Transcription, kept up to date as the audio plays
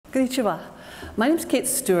Konnichiwa. My name is Kate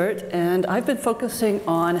Stewart, and I've been focusing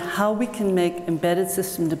on how we can make embedded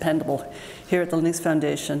system dependable here at the Linux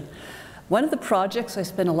Foundation. One of the projects I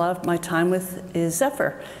spend a lot of my time with is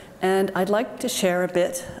Zephyr, and I'd like to share a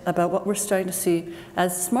bit about what we're starting to see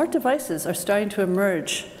as smart devices are starting to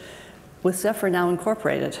emerge with Zephyr now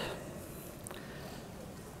incorporated.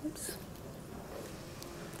 Oops.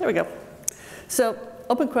 There we go. So,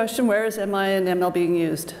 open question, where is MI and ML being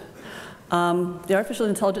used? The artificial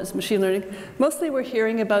intelligence, machine learning, mostly we're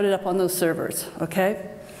hearing about it up on those servers, okay?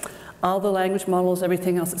 All the language models,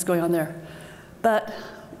 everything else that's going on there. But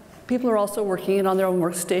people are also working it on their own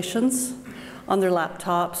workstations, on their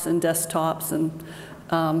laptops and desktops and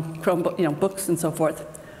Chromebook, books and so forth.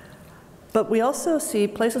 But we also see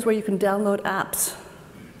places where you can download apps,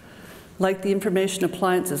 like the information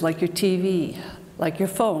appliances, like your TV, like your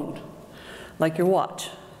phone, like your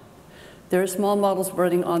watch. There are small models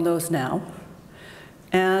running on those now.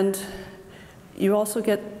 And you also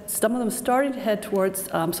get some of them starting to head towards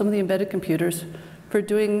some of the embedded computers for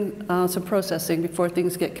doing some processing before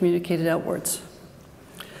things get communicated outwards.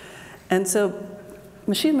 And so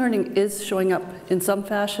machine learning is showing up in some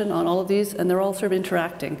fashion on all of these, and they're all sort of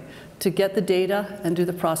interacting to get the data and do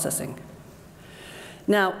the processing.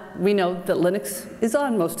 Now, we know that Linux is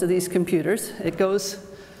on most of these computers. It goes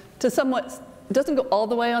to somewhat. It doesn't go all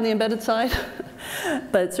the way on the embedded side,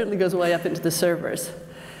 but it certainly goes way up into the servers.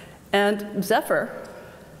 And Zephyr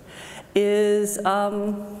is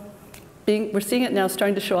we're seeing it now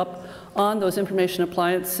starting to show up on those information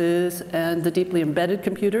appliances and the deeply embedded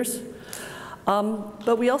computers.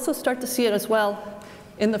 But we also start to see it as well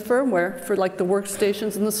in the firmware for like the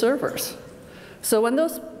workstations and the servers. So when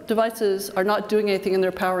those devices are not doing anything and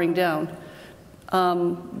they're powering down,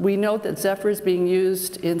 we know that Zephyr is being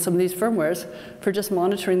used in some of these firmwares for just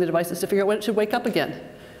monitoring the devices to figure out when it should wake up again.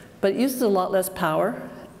 But it uses a lot less power,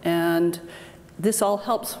 and this all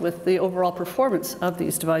helps with the overall performance of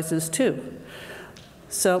these devices too.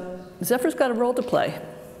 So Zephyr's got a role to play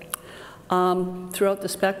throughout the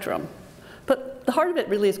spectrum. But the heart of it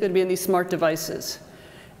really is going to be in these smart devices.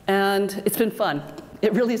 And it's been fun.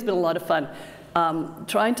 It really has been a lot of fun.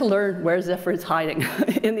 Trying to learn where Zephyr is hiding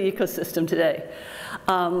in the ecosystem today.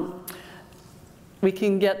 We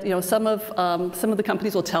can get, some of the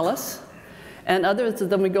companies will tell us, and others of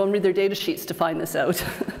them we go and read their data sheets to find this out.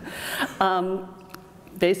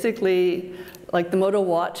 Basically, like the Moto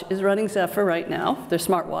Watch is running Zephyr right now, their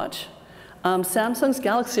smartwatch. Samsung's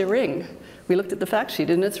Galaxy Ring, we looked at the fact sheet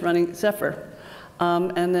and it's running Zephyr.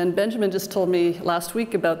 And then Benjamin just told me last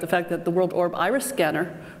week about the fact that the World Orb iris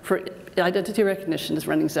scanner for identity recognition is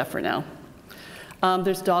running Zephyr now.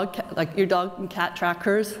 There's like your dog and cat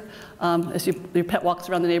trackers. As your pet walks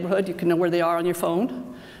around the neighborhood, you can know where they are on your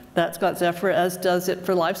phone. That's got Zephyr, as does it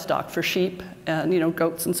for livestock, for sheep and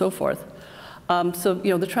goats and so forth. So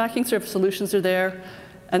the tracking sort of solutions are there.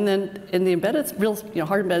 And then in the embedded, real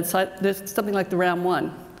hard embedded side, there's something like the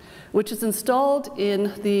RAM1, which is installed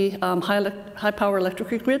in the high power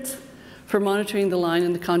electrical grids for monitoring the line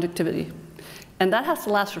and the conductivity. And that has to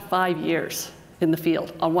last for 5 years in the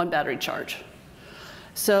field on one battery charge.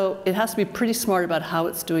 So it has to be pretty smart about how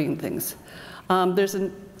it's doing things. There's a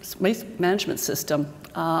waste management system.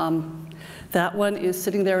 That one is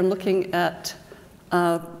sitting there and looking at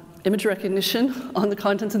image recognition on the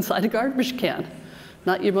contents inside a garbage can.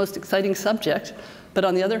 Not your most exciting subject, but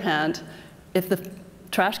on the other hand, if the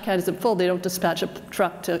trash can isn't full, they don't dispatch a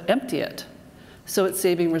truck to empty it. So it's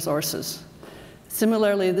saving resources.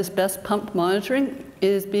 Similarly, this best pump monitoring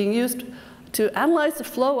is being used to analyze the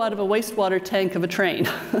flow out of a wastewater tank of a train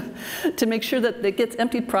to make sure that it gets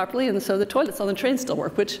emptied properly and so the toilets on the train still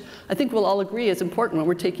work, which I think we'll all agree is important when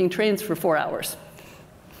we're taking trains for 4 hours.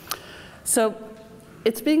 So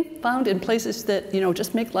it's being found in places that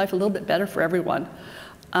just make life a little bit better for everyone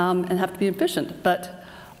and have to be efficient. But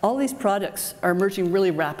all these products are emerging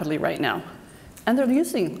really rapidly right now. And they're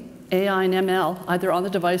using AI and ML either on the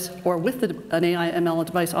device or with an AI ML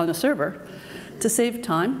device on a server to save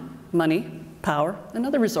time, money, power, and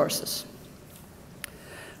other resources.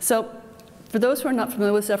 So for those who are not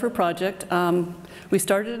familiar with Zephyr project, we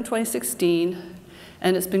started in 2016,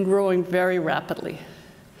 and it's been growing very rapidly.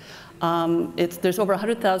 There's over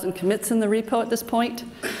 100,000 commits in the repo at this point,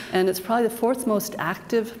 and it's probably the 4th most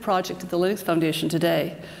active project at the Linux Foundation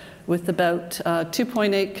today, with about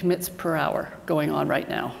 2.8 commits per hour going on right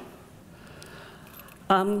now.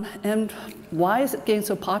 And why is it getting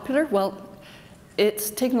so popular? Well, it's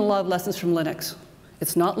taken a lot of lessons from Linux.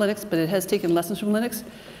 It's not Linux, but it has taken lessons from Linux.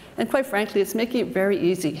 And quite frankly, it's making it very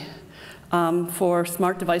easy for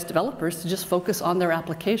smart device developers to just focus on their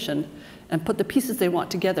application and put the pieces they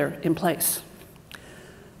want together in place.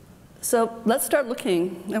 So let's start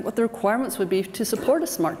looking at what the requirements would be to support a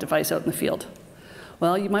smart device out in the field.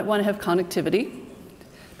 Well, you might want to have connectivity,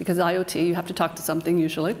 because IoT, you have to talk to something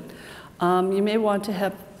usually. You may want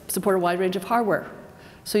to support a wide range of hardware,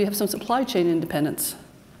 so you have some supply chain independence.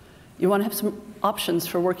 You want to have some options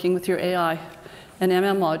for working with your AI and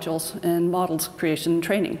ML modules and models creation and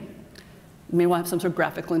training. You may want to have some sort of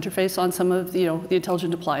graphical interface on some of the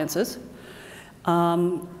intelligent appliances.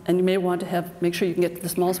 And you may want to make sure you can get the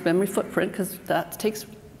smallest memory footprint, because that takes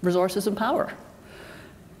resources and power.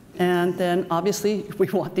 And then obviously we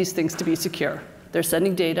want these things to be secure. They're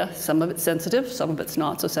sending data, some of it's sensitive, some of it's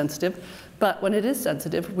not so sensitive. But when it is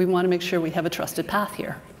sensitive, we want to make sure we have a trusted path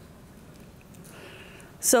here.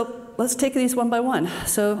 So let's take these one by one.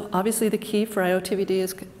 So obviously the key for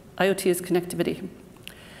IoT is connectivity.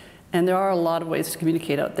 And there are a lot of ways to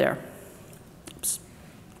communicate out there. Oops.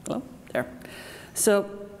 Hello? There.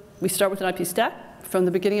 So we start with an IP stack. From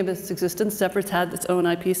the beginning of its existence, Zephyr's had its own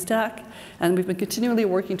IP stack, and we've been continually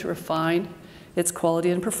working to refine its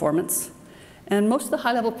quality and performance. And most of the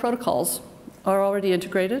high-level protocols are already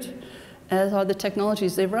integrated, as are the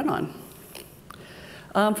technologies they run on.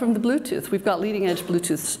 From the Bluetooth, we've got leading-edge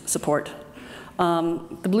Bluetooth support.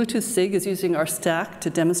 The Bluetooth SIG is using our stack to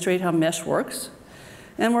demonstrate how mesh works,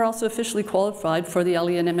 and we're also officially qualified for the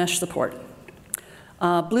LE and mesh support.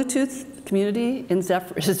 Bluetooth community in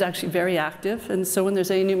Zephyr is actually very active, and so when there's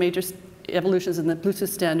any new major evolutions in the Bluetooth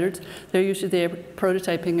standards, they're usually there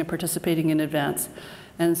prototyping and participating in advance.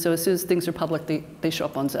 And so as soon as things are public, they show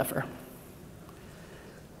up on Zephyr.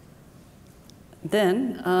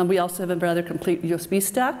 Then we also have a rather complete USB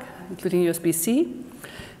stack, including USB-C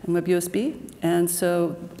and Web USB. And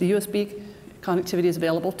so the USB connectivity is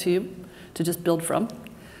available to you to just build from.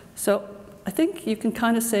 So I think you can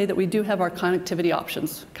kind of say that we do have our connectivity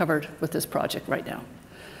options covered with this project right now.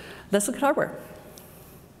 Let's look at hardware.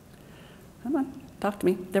 Come on, talk to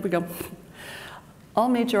me. There we go. All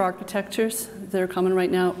major architectures that are common right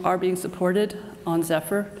now are being supported on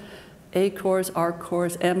Zephyr. A cores, R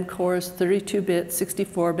cores, M cores, 32-bit,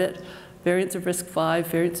 64-bit, variants of RISC-V,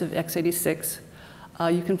 variants of x86.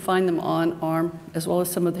 You can find them on ARM, as well as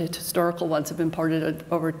some of the historical ones have been ported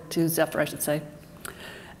over to Zephyr, I should say.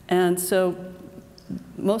 And so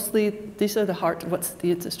mostly these are the heart of what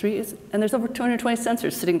the industry is. And there's over 220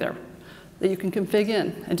 sensors sitting there that you can config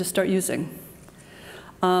in and just start using.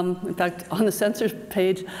 In fact, on the sensors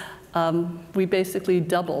page, we basically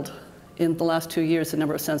doubled in the last 2 years the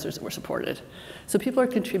number of sensors that were supported. So people are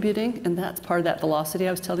contributing, and that's part of that velocity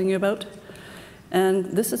I was telling you about. And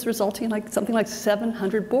this is resulting in something like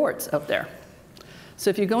 700 boards out there. So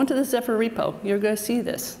if you go into the Zephyr repo, you're going to see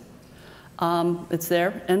this. It's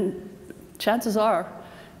there, and chances are,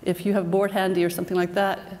 if you have a board handy or something like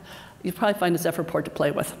that, you'll probably find a Zephyr port to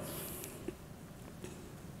play with.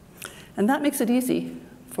 And that makes it easy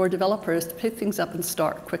for developers to pick things up and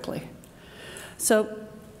start quickly. So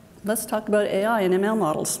let's talk about AI and ML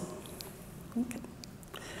models. Okay.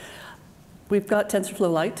 We've got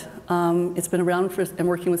Tensorflow Lite. It's been around and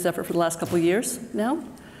working with Zephyr for the last couple of years now.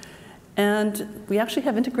 And we actually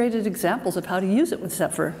have integrated examples of how to use it with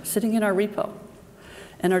Zephyr sitting in our repo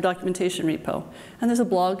and our documentation repo. And there's a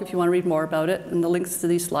blog if you want to read more about it, and the links to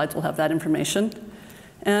these slides will have that information.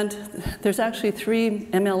 And there's actually 3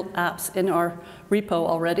 ML apps in our repo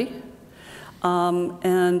already.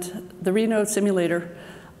 And the Reno simulator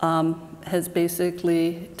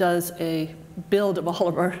does a build of all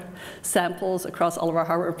of our samples across all of our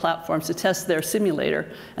hardware platforms to test their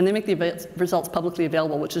simulator. And they make the results publicly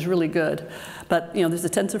available, which is really good. But there's a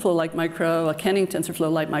TensorFlow Lite Micro, a Kenning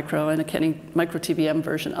TensorFlow Lite Micro, and a Kenning Micro TVM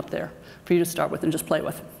version up there for you to start with and just play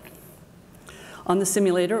with on the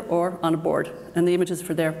simulator or on a board. And the images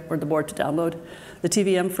are there for the board to download. The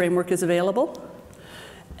TVM framework is available,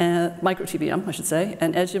 and Micro TVM, I should say,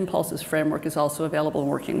 and Edge Impulse's framework is also available and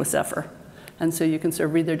working with Zephyr. And so you can sort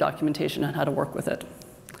of read their documentation on how to work with it.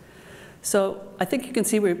 So I think you can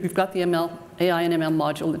see we've got the AI and ML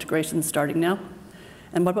module integration starting now.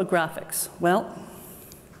 And what about graphics? Well,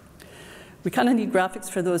 we kind of need graphics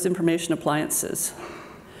for those information appliances.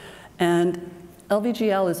 And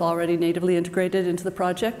LVGL is already natively integrated into the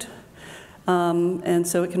project. And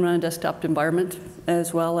so it can run a desktop environment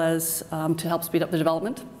as well as to help speed up the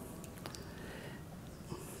development.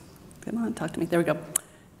 Come on, talk to me. There we go.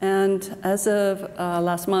 And as of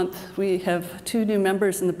last month, we have 2 new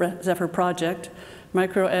members in the Zephyr project,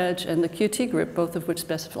 MicroEdge and the Qt group, both of which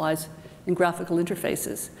specialize in graphical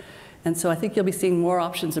interfaces. And so I think you'll be seeing more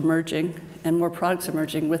options emerging and more products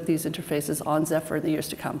emerging with these interfaces on Zephyr in the years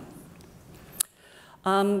to come.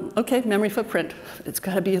 Okay, memory footprint. It's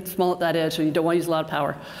got to be small at that edge, so you don't want to use a lot of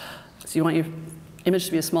power. So you want your image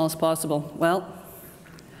to be as small as possible? Well,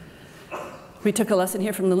 we took a lesson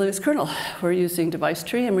here from the Linux kernel. We're using device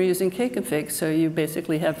tree and we're using kconfig. So you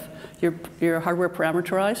basically have your hardware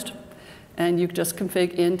parameterized, and you just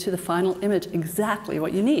config into the final image exactly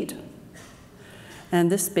what you need.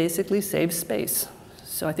 And this basically saves space.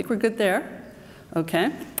 So I think we're good there.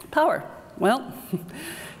 Okay, power. Well,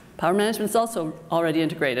 power management is also already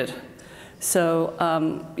integrated. So,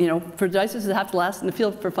 you know, for devices that have to last in the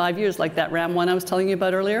field for 5 years, like that RAM one I was telling you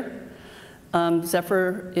about earlier,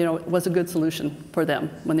 Zephyr, you know, was a good solution for them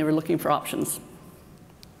when they were looking for options,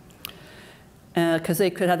 because they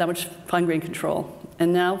could have that much fine-grained control.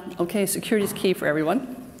 And now, okay, security is key for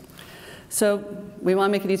everyone. So we want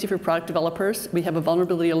to make it easy for product developers. We have a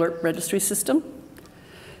vulnerability alert registry system.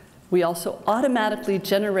 We also automatically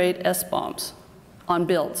generate SBOMs on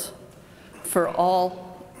builds for all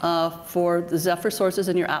for the Zephyr sources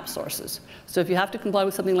and your app sources. So if you have to comply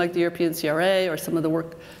with something like the European CRA or some of the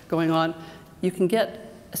work going on, you can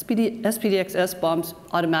get SPDX SBOMs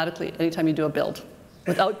automatically anytime you do a build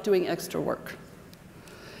without doing extra work.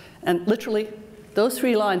 And literally, those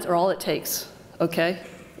 3 lines are all it takes, okay?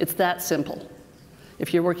 It's that simple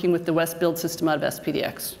if you're working with the West build system out of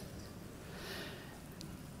SPDX.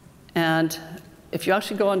 And if you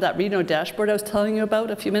actually go on that Reno dashboard I was telling you about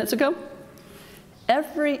a few minutes ago,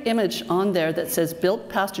 every image on there that says built,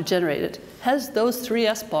 passed, or generated has those 3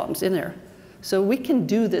 SBOMs in there. So we can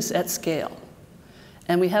do this at scale.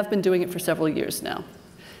 And we have been doing it for several years now.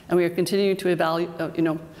 And we are continuing to evaluate, you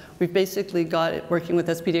know, we've basically got it working with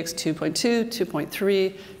SPDX 2.2,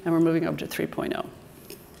 2.3, and we're moving over to 3.0.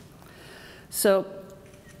 So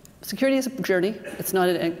security is a journey. It's not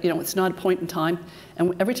a, you know, it's not a point in time.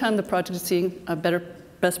 And every time the project is seeing a better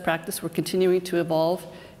best practice, we're continuing to evolve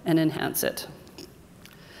and enhance it.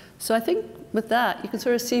 So I think with that, you can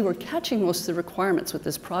sort of see we're catching most of the requirements with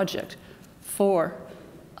this project for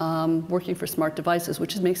working for smart devices,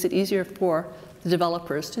 which makes it easier for the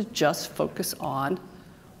developers to just focus on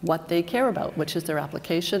what they care about, which is their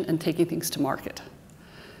application and taking things to market.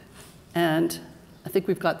 And I think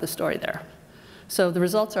we've got the story there. So the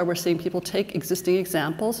results are we're seeing people take existing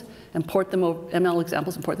examples and port them over, ML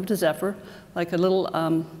examples, and port them to Zephyr, like a little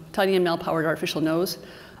tiny ML-powered artificial nose.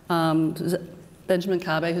 Benjamin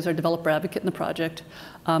Kabe, who's our developer advocate in the project,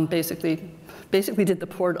 basically did the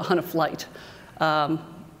port on a flight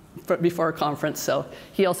before a conference. So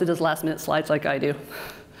he also does last-minute slides like I do.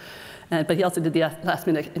 But he also did the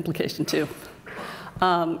last-minute implication too.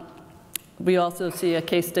 We also see a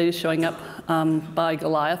case study showing up by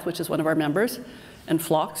Goliath, which is one of our members, and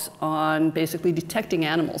Phlox on basically detecting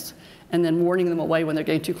animals and then warning them away when they're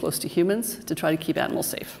getting too close to humans to try to keep animals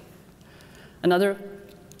safe. Another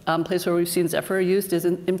place where we've seen Zephyr used is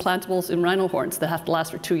in implantables in rhino horns that have to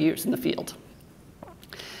last for 2 years in the field.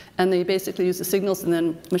 And they basically use the signals and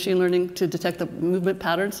then machine learning to detect the movement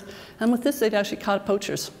patterns. And with this, they've actually caught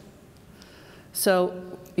poachers.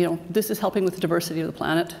 So, you know, this is helping with the diversity of the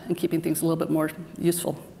planet and keeping things a little bit more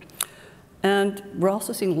useful. And we're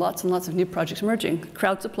also seeing lots and lots of new projects emerging.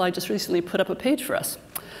 Crowd Supply just recently put up a page for us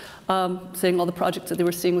saying all the projects that they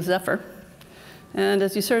were seeing with Zephyr. And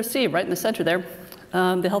as you sort of see right in the center there,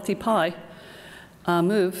 the Healthy Pie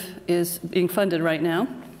move is being funded right now.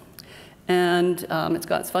 And it's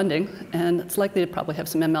got its funding, and it's likely to probably have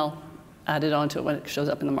some ML added onto it when it shows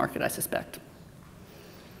up in the market, I suspect.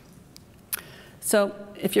 So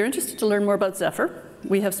if you're interested to learn more about Zephyr,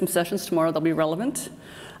 we have some sessions tomorrow that'll be relevant.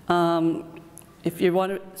 If you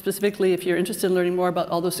want to, specifically, if you're interested in learning more about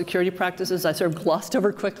all those security practices I sort of glossed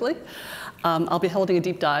over quickly, I'll be holding a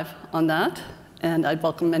deep dive on that, and I'd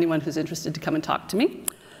welcome anyone who's interested to come and talk to me.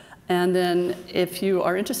 And then if you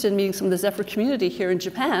are interested in meeting some of the Zephyr community here in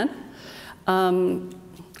Japan,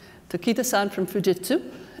 Tokita-san from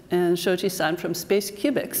Fujitsu and Shoji-san from Space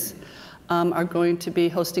Cubics are going to be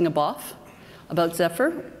hosting a BOF about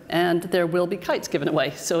Zephyr, and there will be kites given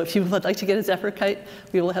away. So if you would like to get a Zephyr kite,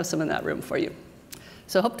 we will have some in that room for you.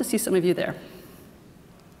 So I hope to see some of you there.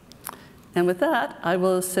 And with that, I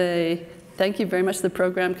will say thank you very much to the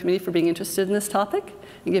program committee for being interested in this topic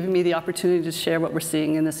and giving me the opportunity to share what we're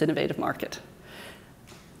seeing in this innovative market.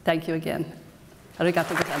 Thank you again.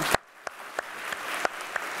 Arigatou gozaimasu.